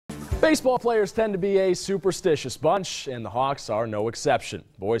Baseball players tend to be a superstitious bunch, and the Hawks are no exception.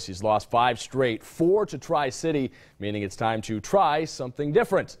 Boise's lost 5 straight, 4 to Tri-City, meaning it's time to try something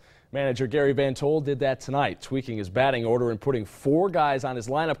different. Manager Gary Van Tol did that tonight, tweaking his batting order and putting 4 guys on his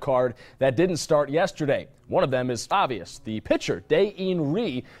lineup card that didn't start yesterday. One of them is obvious, the pitcher, Dae-In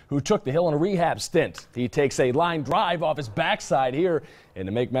Ree, who took the hill in a rehab stint. He takes a line drive off his backside here, and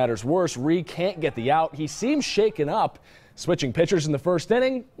to make matters worse, Ree can't get the out. He seems shaken up. Switching pitchers in the first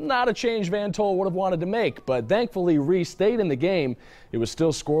inning, not a change Van Tol would have wanted to make, but thankfully Ree stayed in the game. It was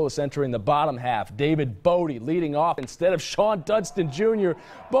still scoreless entering the bottom half. David Bodie leading off instead of Sean Dunston Jr.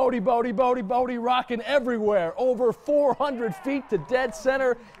 Bodie rocking everywhere, over 400 feet to dead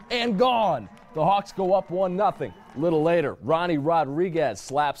center and gone. The Hawks go up 1-0. A little later, Ronnie Rodriguez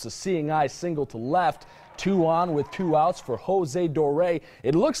slaps a seeing eye single to left. 2 on with 2 outs for Jose Doré.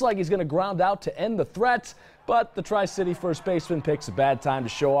 It looks like he's going to ground out to end the threat, but the Tri-City first baseman picks a bad time to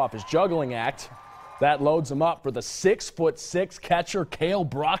show off his juggling act. That loads him up for the 6'6" catcher, Cale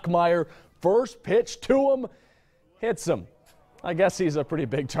Brockmeyer. First pitch to him, hits him. I guess he's a pretty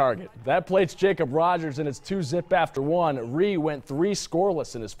big target. That plates Jacob Rogers, and it's 2-zip after 1. Ree went 3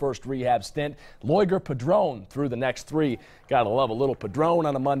 scoreless in his first rehab stint. Loiger Padron through the next 3. Gotta love a little Padron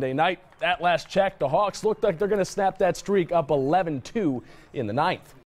on a Monday night. That last check, the Hawks look like they're going to snap that streak up 11-2 in the 9th.